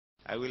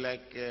I would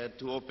like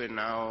to open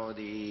now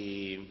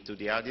to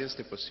the audience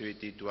the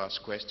possibility to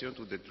ask questions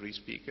to the three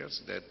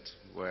speakers that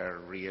were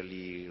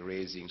really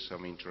raising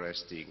some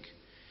interesting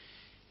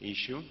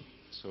issue.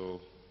 So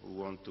who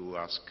want to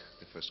ask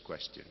the first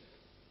question?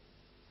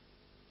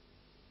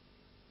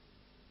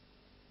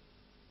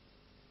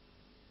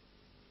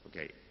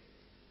 Okay.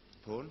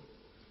 Paul?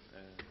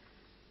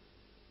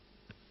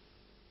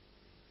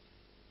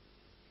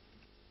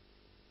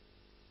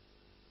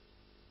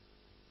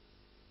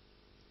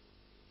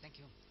 Thank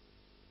you.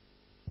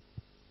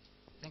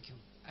 Thank you.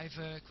 I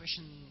have a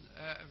question,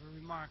 a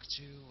remark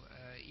to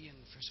Ian.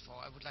 First of all,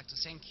 I would like to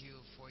thank you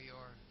for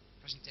your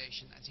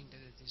presentation. I think that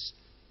it is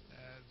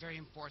very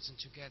important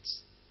to get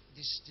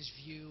this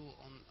view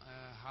on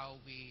how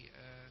we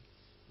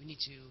need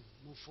to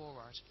move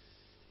forward.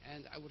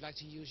 And I would like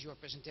to use your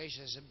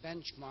presentation as a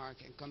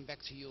benchmark and come back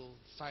to you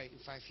in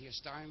 5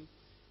 years' time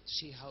to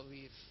see how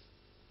we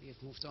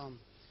have moved on.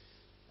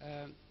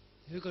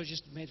 Hugo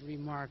just made a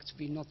remark to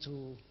be not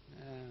too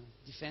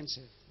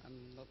defensive.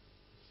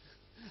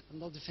 I'm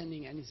not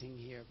defending anything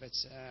here, but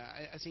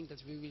I think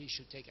that we really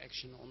should take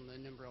action on a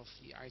number of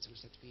the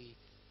items that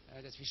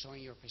we saw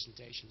in your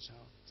presentation. So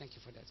thank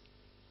you for that.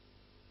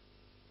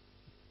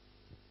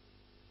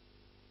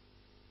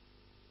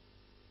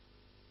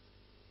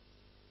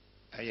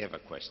 I have a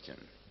question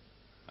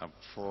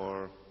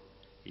for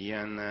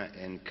Ian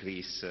and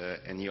Chris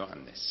and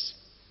Johannes.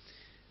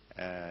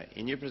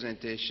 In your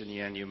presentation,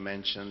 Ian, you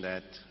mentioned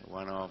that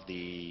one of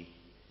the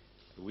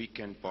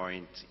weakened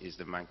points is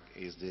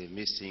the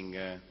missing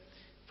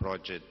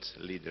project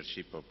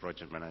leadership or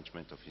project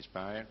management of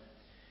Inspire,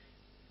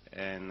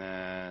 and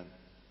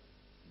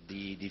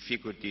the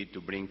difficulty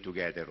to bring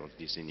together all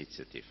this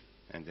initiative.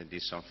 And that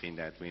is something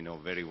that we know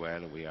very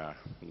well. We are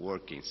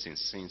working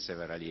since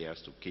several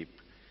years to keep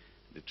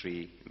the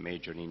three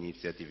major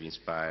initiatives,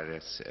 Inspire,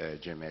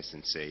 GMS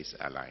and SACE,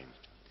 aligned.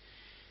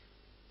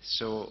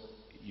 So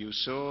you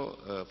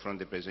saw from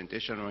the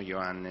presentation of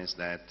Johannes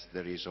that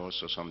there is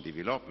also some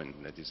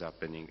development that is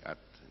happening at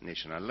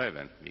national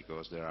level,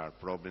 because there are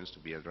problems to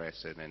be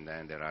addressed, and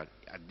then there are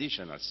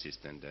additional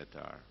systems that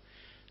are.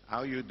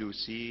 How you do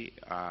see,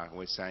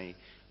 we say,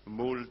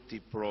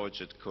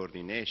 multi-project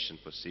coordination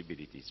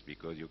possibilities,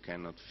 because you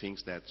cannot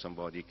think that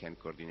somebody can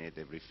coordinate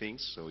everything,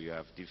 so you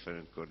have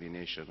different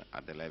coordination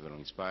at the level of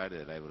Inspire, at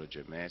the level of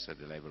GMS, at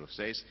the level of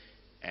SACE,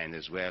 and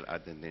as well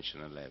at the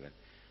national level.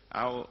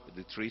 How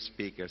the three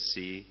speakers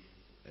see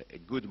a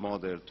good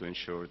model to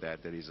ensure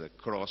that there is a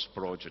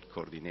cross-project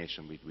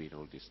coordination between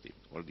all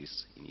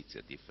these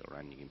initiatives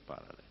running in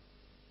parallel.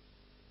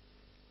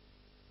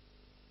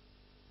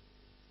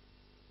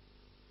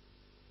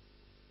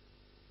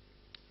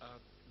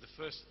 The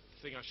first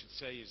thing I should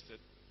say is that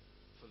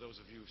for those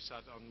of you who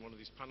sat on one of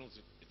these panels,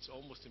 it's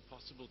almost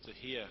impossible to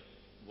hear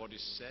what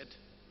is said.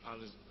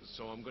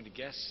 So I'm going to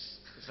guess,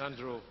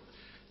 Sandro,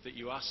 that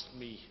you asked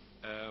me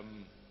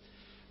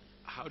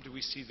how do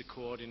we see the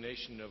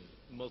coordination of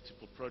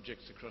multiple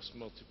projects across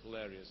multiple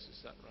areas?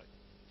 Is that right?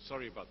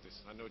 Sorry about this.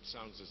 I know it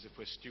sounds as if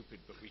we're stupid,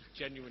 but we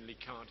genuinely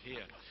can't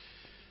hear.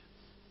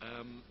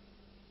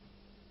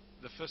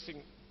 The first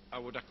thing I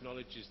would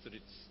acknowledge is that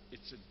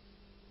it's a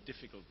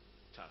difficult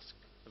task,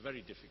 a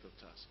very difficult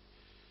task.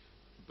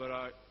 But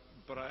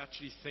I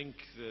actually think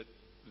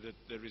that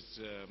there is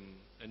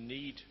a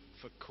need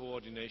for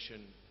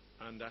coordination,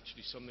 and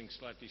actually something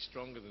slightly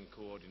stronger than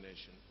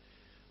coordination,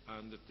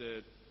 and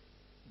that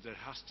there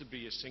has to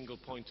be a single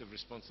point of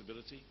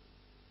responsibility,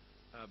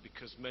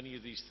 because many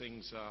of these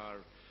things are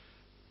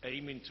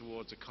aiming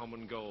towards a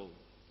common goal.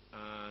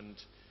 And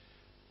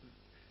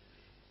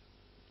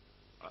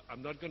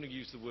I'm not going to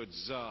use the word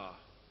czar,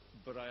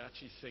 but I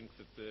actually think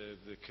that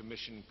the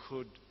Commission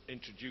could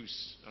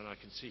introduce, and I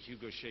can see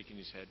Hugo shaking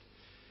his head,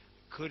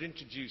 could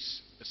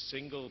introduce a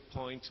single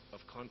point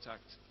of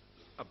contact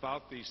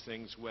about these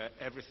things where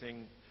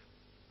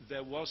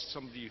there was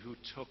somebody who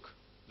took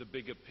the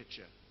bigger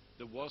picture.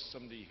 There was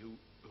somebody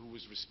who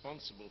was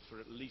responsible for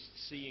at least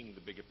seeing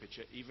the bigger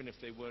picture, even if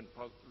they weren't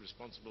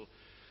responsible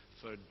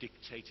for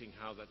dictating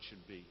how that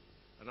should be.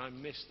 And I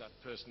miss that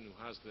person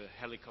who has the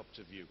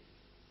helicopter view.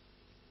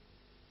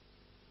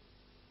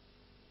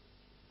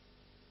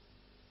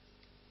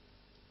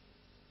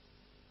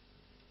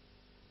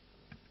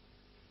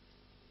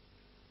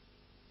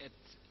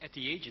 At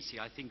the agency,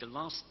 I think the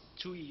last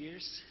 2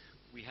 years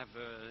we have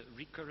a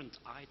recurrent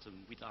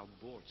item with our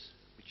board,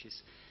 which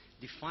is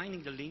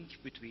defining the link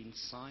between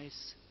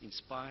SACE,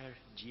 Inspire,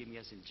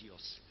 GMS and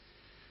GEOS.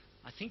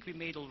 I think we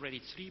made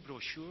already 3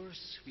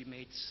 brochures, we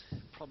made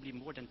probably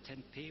more than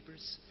 10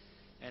 papers,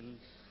 and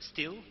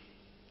still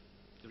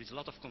there is a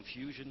lot of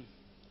confusion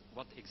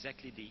what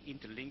exactly the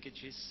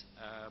interlinkage is.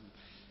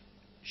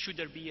 Should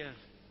there be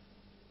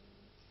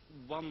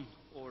one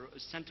or a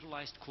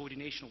centralized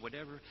coordination or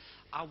whatever?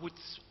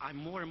 I'm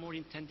more and more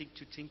intending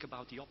to think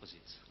about the opposite.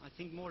 I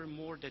think more and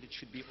more that it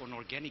should be on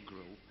organic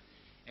growth,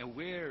 and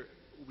where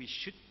we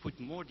should put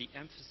more the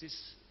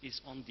emphasis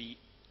is on the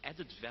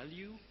added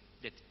value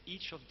that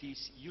each of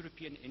these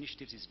European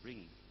initiatives is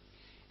bringing.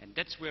 And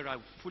that's where I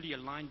fully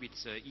align with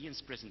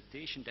Ian's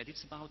presentation, that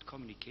it's about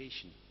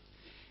communication.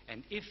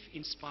 And if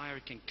Inspire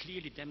can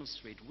clearly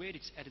demonstrate where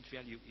its added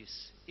value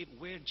is,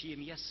 where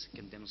GMES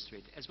can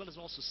demonstrate, as well as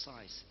also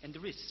size, and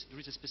there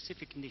is a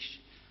specific niche,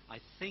 I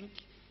think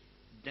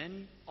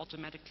then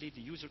automatically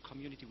the user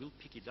community will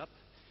pick it up,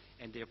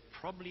 and there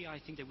probably, I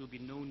think there will be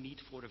no need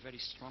for a very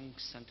strong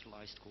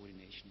centralized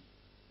coordination.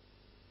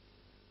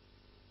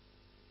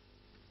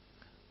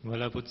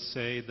 Well, I would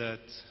say that,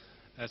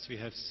 as we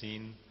have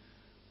seen,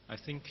 I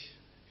think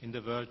in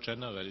the world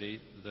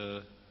generally,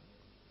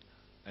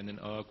 and in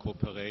our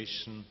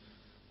cooperation,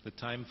 the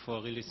time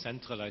for really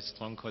centralized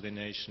strong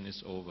coordination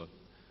is over.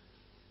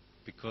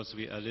 Because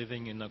we are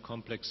living in a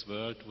complex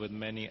world with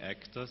many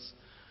actors.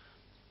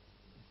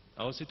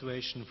 Our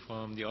situation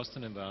from the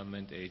Austrian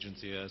Environment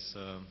Agency as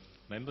a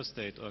member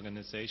state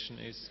organization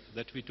is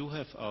that we do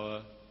have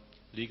our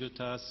legal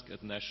task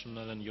at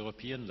national and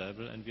European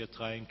level, and we are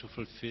trying to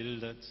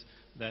fulfill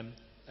them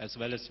as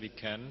well as we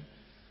can,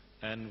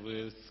 and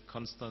with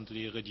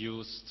constantly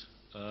reduced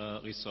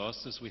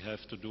resources we have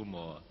to do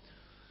more.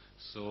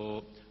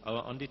 So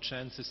our only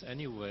chance is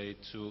anyway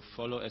to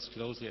follow as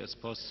closely as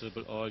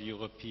possible all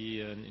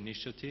European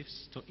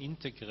initiatives, to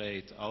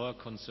integrate our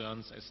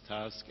concerns as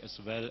tasks as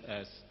well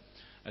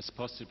as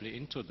possibly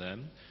into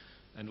them.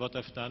 And what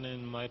I've done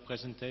in my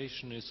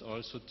presentation is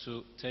also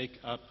to take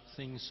up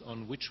things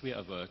on which we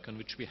are working, on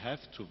which we have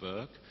to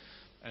work,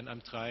 and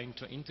I'm trying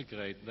to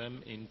integrate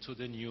them into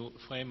the new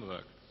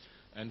framework.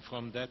 And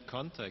from that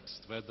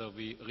context, whether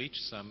we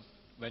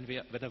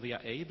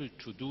are able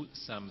to do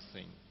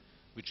something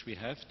which we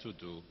have to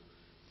do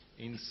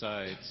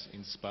inside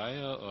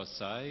Inspire or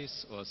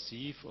SIZE or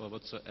SIEF or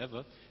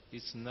whatsoever,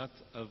 is not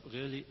a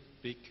really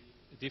big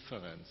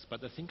difference.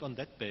 But I think on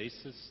that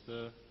basis,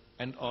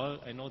 I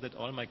know that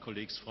all my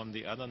colleagues from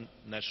the other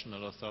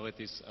national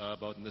authorities are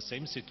about in the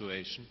same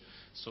situation,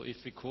 so if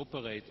we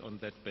cooperate on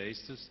that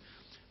basis,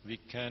 we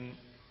can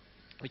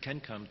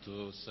come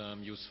to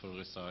some useful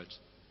results.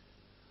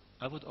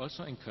 I would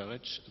also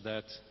encourage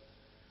that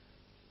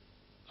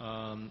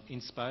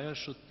Inspire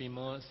should be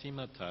more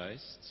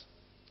thematized,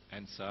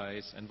 and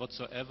SIZE, and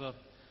whatsoever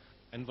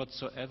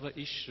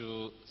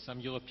issue some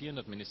European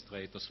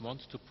administrators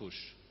want to push.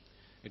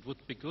 It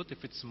would be good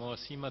if it's more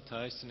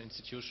thematized in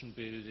institution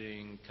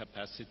building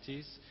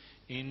capacities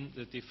in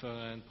the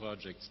different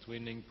projects,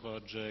 twinning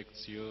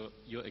projects,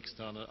 your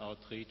external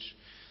outreach,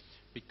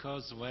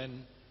 because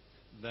when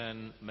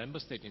then member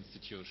state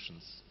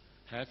institutions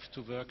have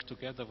to work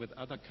together with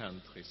other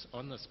countries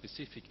on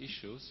specific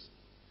issues,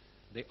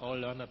 they all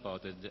learn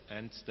about it,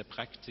 and the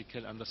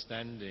practical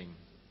understanding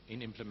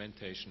in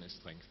implementation is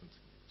strengthened.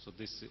 So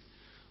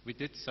we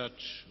did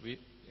such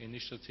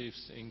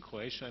initiatives in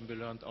Croatia, and we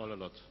learned a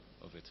lot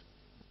of it.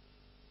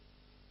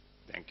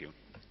 Thank you.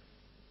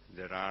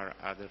 There are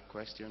other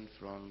questions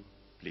from,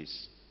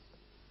 please.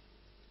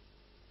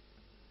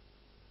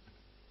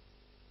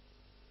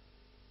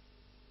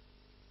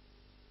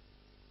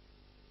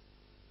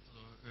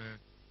 Hello,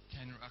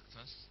 Kenur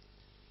Aktas.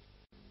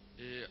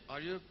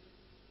 Are you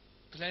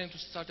planning to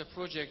start a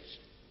project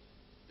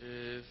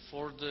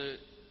for the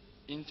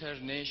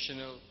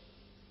international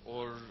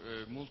or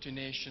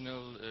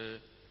multinational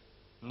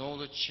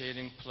knowledge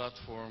sharing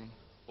platform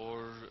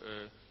or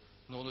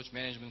knowledge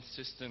management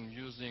system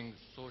using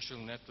social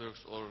networks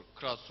or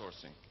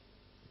crowdsourcing?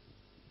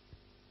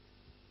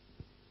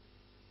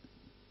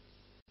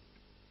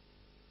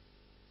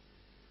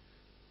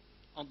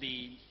 On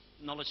the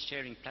knowledge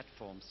sharing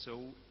platform,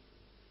 so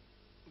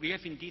we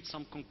have indeed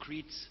some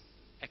concrete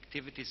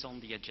activities on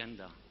the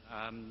agenda.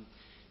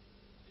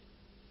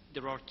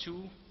 There are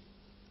two,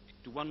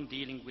 the one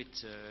dealing with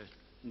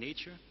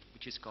nature,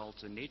 which is called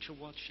Nature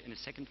Watch, and the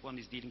second one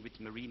is dealing with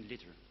marine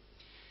litter,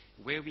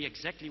 where we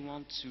exactly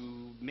want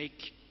to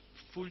make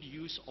full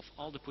use of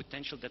all the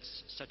potential that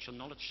such a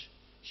knowledge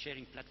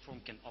sharing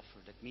platform can offer.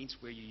 That means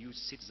where you use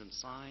citizen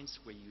science,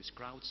 where you use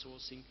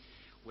crowdsourcing,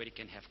 where you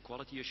can have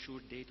quality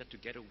assured data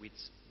together with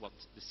what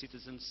the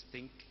citizens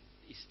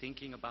is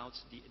thinking about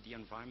the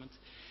environment.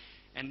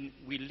 And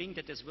we link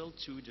that as well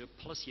to the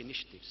policy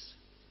initiatives.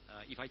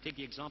 If I take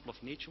the example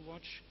of Nature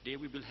Watch, there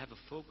we will have a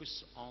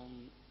focus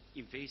on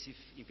invasive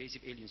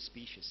alien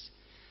species.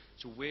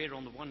 So where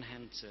on the one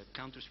hand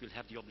countries will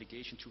have the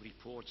obligation to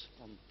report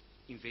on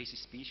invasive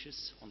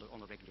species on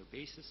a regular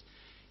basis,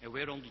 and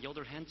where on the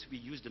other hand we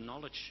use the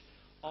knowledge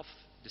of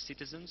the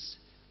citizens,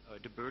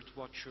 the bird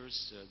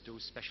watchers,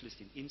 those specialists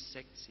in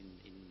insects,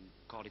 in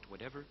call it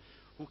whatever,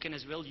 who can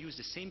as well use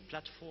the same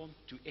platform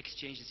to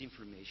exchange this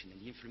information. And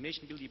the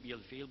information will be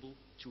available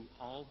to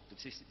all the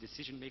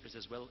decision makers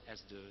as well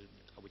as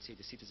I would say,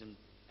 the citizen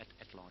at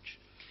large.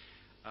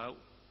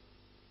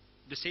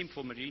 The same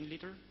for marine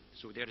litter.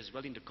 So there as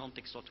well in the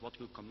context of what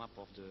will come up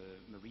of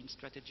the marine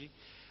strategy.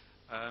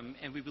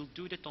 And we will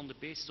do that on the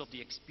basis of the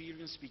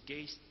experience we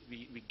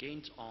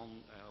gained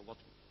on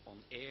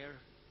air,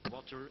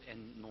 water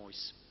and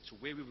noise. So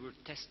where we were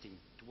testing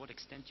to what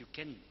extent you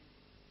can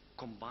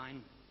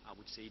combine, I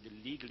would say, the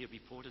legally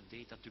reported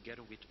data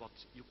together with what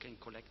you can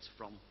collect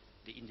from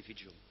the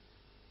individual,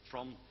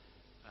 from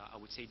I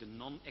would say, the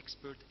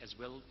non-expert as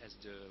well as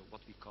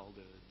what we call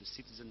the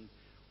citizen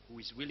who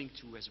is willing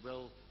to as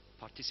well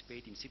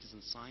participate in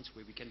citizen science,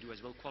 where we can do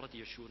as well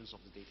quality assurance of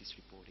the data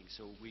reporting.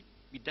 So we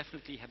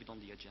definitely have it on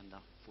the agenda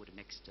for the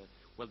next,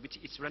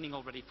 it's running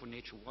already for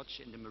Nature Watch,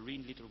 and the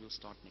marine litter will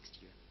start next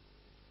year.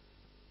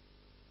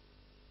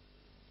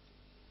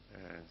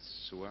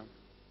 Sua?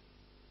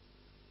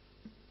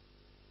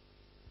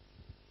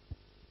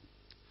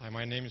 Hi,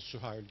 my name is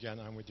Suhail Gyan.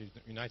 I'm with the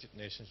United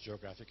Nations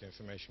Geographic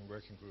Information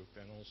Working Group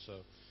and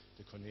also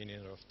the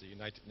convener of the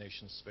United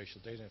Nations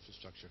Spatial Data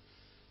Infrastructure.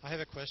 I have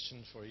a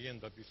question for Ian,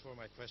 but before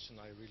my question,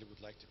 I really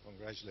would like to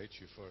congratulate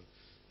you for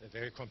a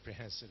very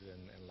comprehensive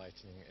and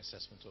enlightening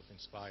assessment of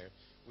INSPIRE,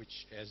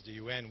 which, as the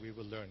UN, we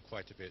will learn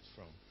quite a bit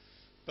from.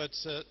 But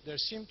there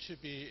seemed to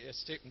be a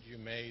statement you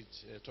made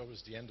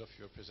towards the end of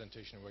your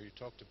presentation where you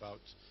talked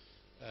about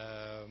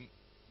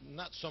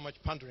not so much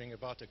pondering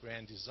about the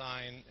grand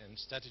design and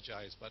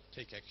strategize, but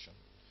take action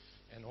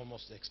and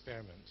almost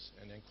experiment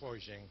and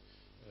encouraging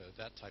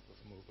that type of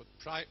move. But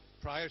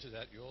prior to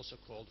that, you also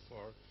called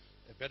for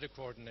a better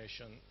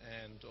coordination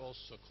and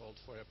also called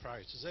for a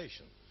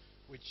prioritization,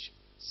 which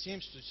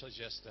seems to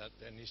suggest that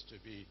there needs to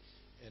be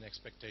an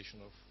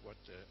expectation of what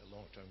a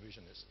long-term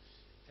vision is.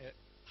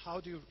 How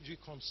do you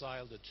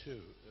reconcile the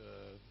two?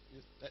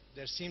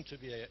 There seemed to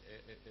be a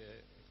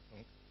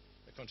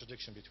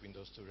contradiction between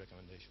those two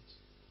recommendations.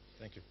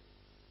 Thank you.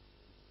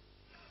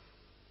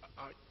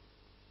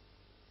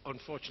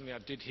 Unfortunately, I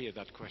did hear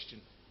that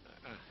question,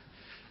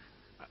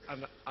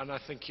 and I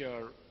think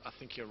you're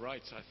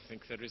right. I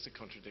think there is a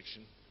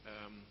contradiction,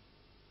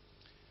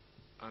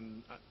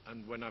 and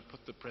when I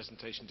put the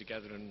presentation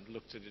together and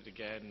looked at it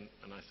again,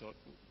 and I thought,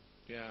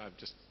 yeah, I've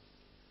just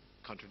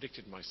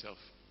contradicted myself.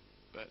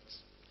 But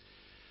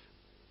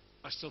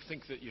I still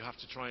think that you have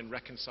to try and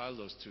reconcile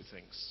those two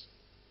things.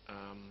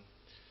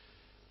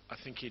 I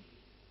think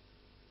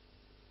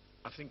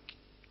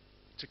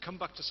to come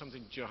back to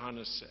something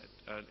Johannes said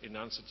in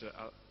answer to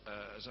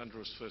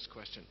Sandro's first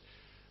question,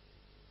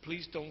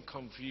 please don't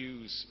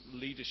confuse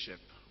leadership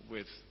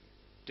with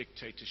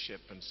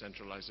dictatorship and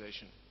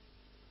centralization.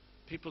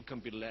 People can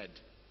be led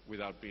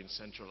without being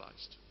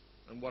centralized.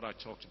 And what I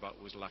talked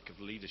about was lack of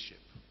leadership.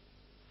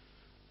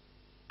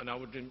 And I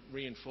would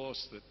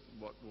reinforce that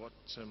what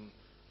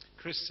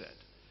Chris said.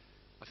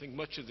 I think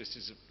much of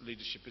this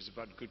leadership is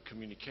about good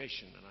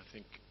communication, and I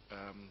think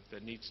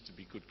there needs to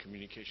be good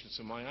communication.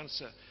 So my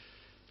answer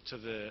to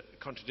the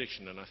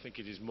contradiction, and I think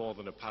it is more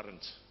than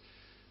apparent,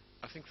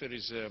 I think there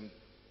is,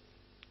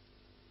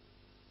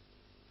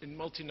 in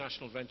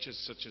multinational ventures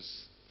such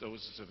as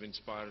those of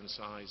INSPIRE and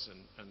SIZE,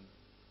 and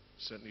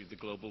certainly the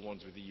global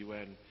ones with the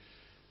UN,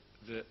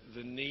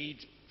 the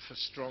need for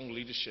strong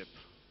leadership,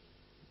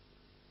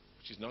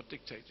 which is not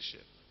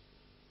dictatorship,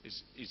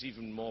 is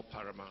even more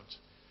paramount.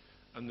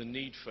 And the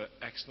need for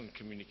excellent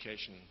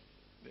communication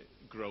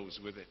grows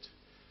with it.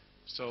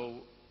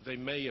 So they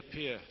may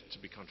appear to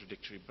be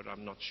contradictory, but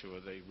I'm not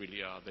sure they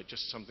really are. They're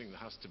just something that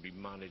has to be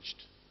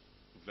managed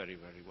very,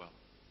 very well.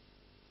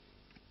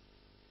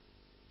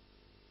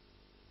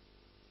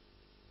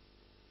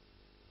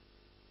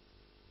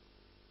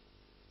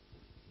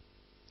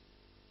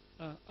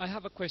 I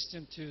have a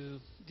question to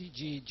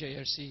DG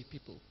JRC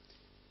people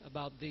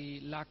about the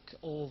lack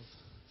of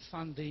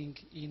funding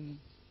in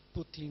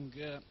putting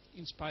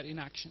INSPIRE in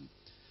action.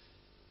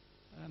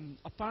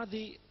 Apart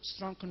the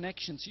strong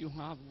connections you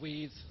have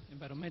with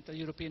Environmental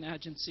European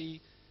Agency,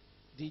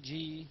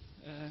 DG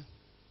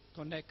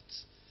Connect,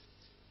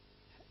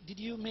 did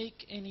you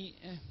make any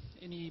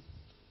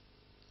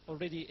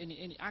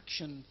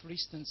action, for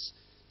instance,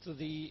 to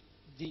the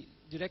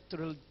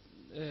Directorate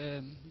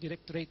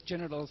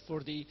General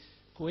for the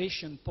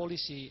Cohesion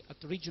Policy at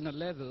regional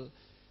level,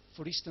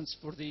 for instance,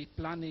 for the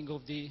planning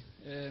of the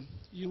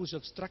use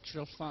of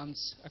structural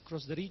funds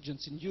across the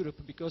regions in Europe,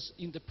 because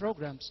in the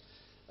programs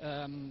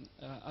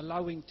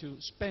allowing to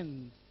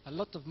spend a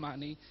lot of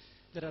money,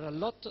 there are a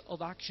lot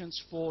of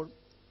actions for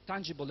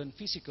tangible and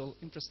physical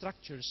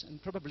infrastructures,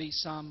 and probably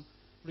some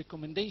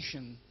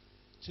recommendation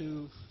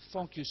to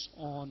focus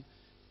on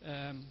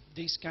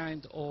these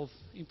kind of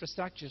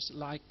infrastructures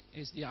like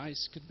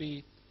SDIs could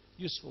be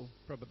useful,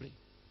 probably.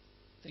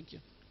 Thank you.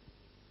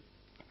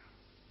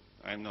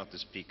 I'm not the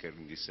speaker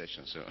in this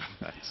session, so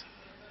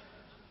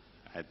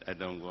I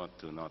don't want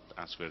to not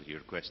answer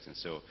your question.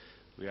 So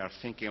we are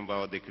thinking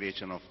about the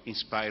creation of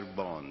INSPIRE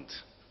bond,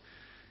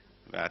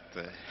 but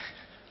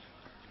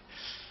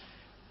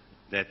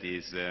that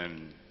is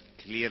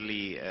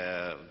clearly,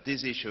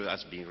 this issue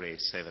has been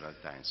raised several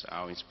times,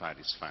 how INSPIRE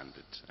is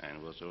funded,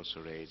 and was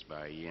also raised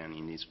by Ian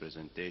in his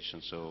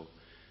presentation. So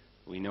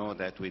we know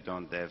that we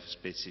don't have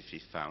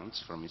specific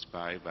funds from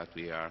INSPIRE, but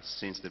we are,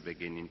 since the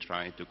beginning,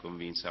 trying to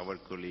convince our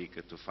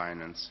colleague to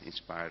finance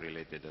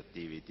INSPIRE-related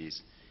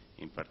activities,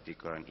 in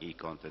particular an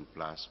e-Content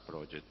Plus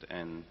project.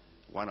 And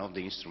one of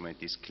the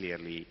instruments is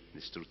clearly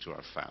the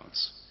structural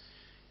funds.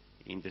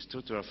 In the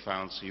structural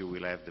funds, you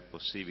will have the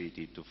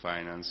possibility to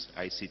finance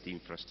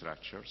ICT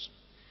infrastructures,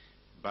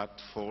 but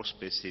for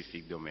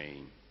specific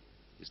domain.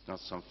 It's not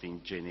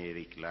something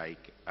generic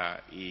like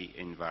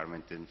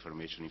e-environment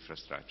information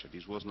infrastructure.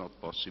 This was not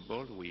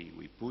possible.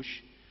 We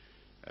push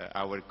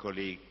our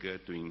colleague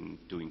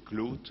to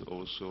include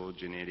also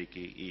generic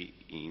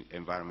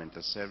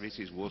environmental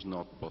services. Was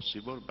not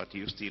possible, but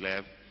you still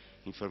have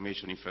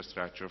information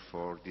infrastructure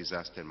for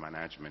disaster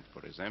management,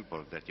 for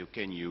example, that you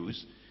can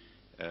use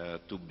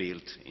to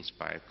build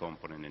inspired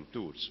component and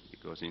tools,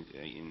 because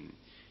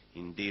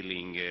in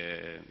building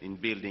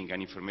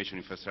an information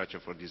infrastructure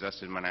for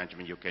disaster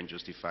management, you can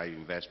justify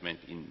investment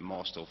in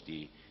most of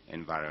the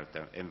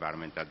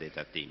environmental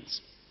data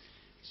teams.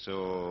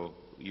 So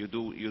you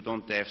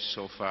don't have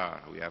so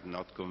far, we have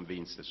not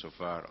convinced so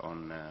far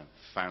on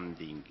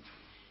funding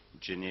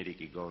generic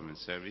e-government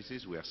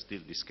services. We are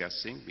still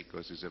discussing,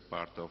 because it's a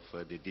part of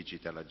the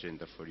digital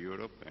agenda for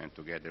Europe, and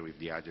together with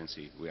the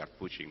agency we are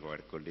pushing our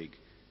colleague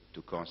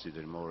to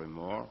consider more and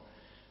more.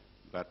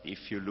 But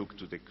if you look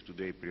to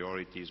the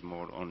priorities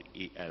more on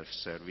e-health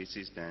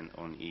services than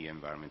on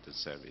e-environmental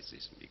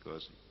services,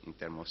 because in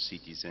terms of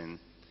citizen,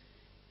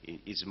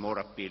 it's more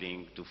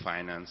appealing to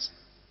finance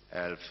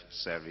health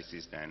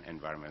services than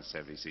environmental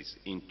services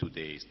in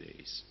today's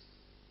days.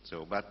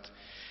 So, but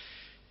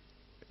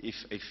if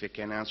I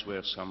can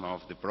answer some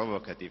of the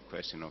provocative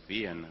questions of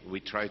Ian, we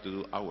try to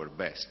do our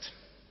best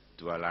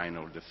to align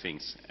all the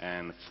things.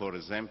 And for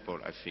example,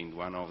 I think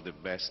one of the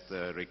best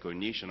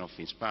recognition of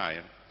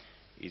INSPIRE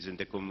is in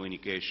the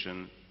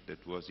communication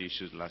that was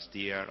issued last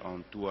year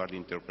on toward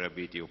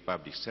interoperability of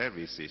public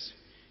services,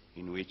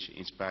 in which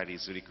INSPIRE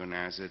is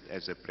recognized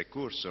as a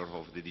precursor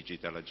of the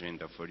digital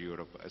agenda for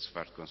Europe as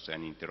far as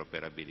concerning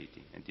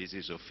interoperability. And this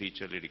is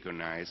officially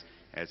recognized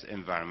as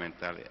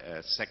environmental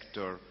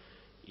sector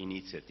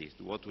initiative.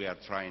 What we are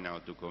trying now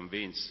to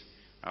convince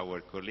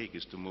our colleagues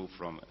is to move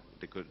from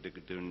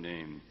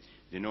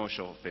the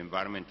notion of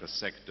environmental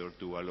sector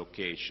to a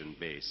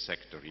location-based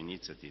sector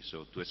initiative,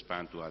 so to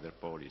expand to other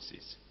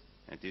policies.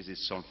 And this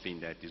is something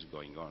that is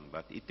going on,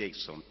 but it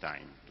takes some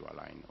time to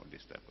align all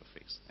these type of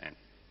things. And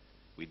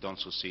we don't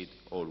succeed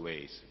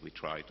always. We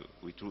try to.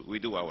 We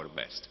do our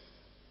best.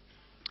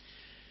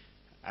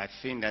 I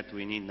think that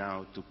we need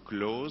now to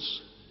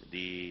close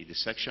the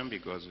section,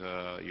 because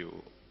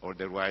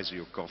otherwise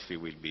your coffee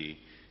will be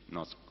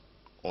not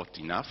hot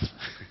enough.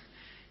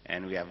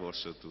 And we have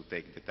also to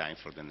take the time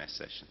for the next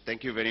session.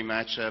 Thank you very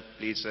much.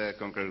 Please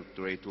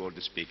congratulate to all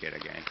the speakers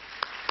again.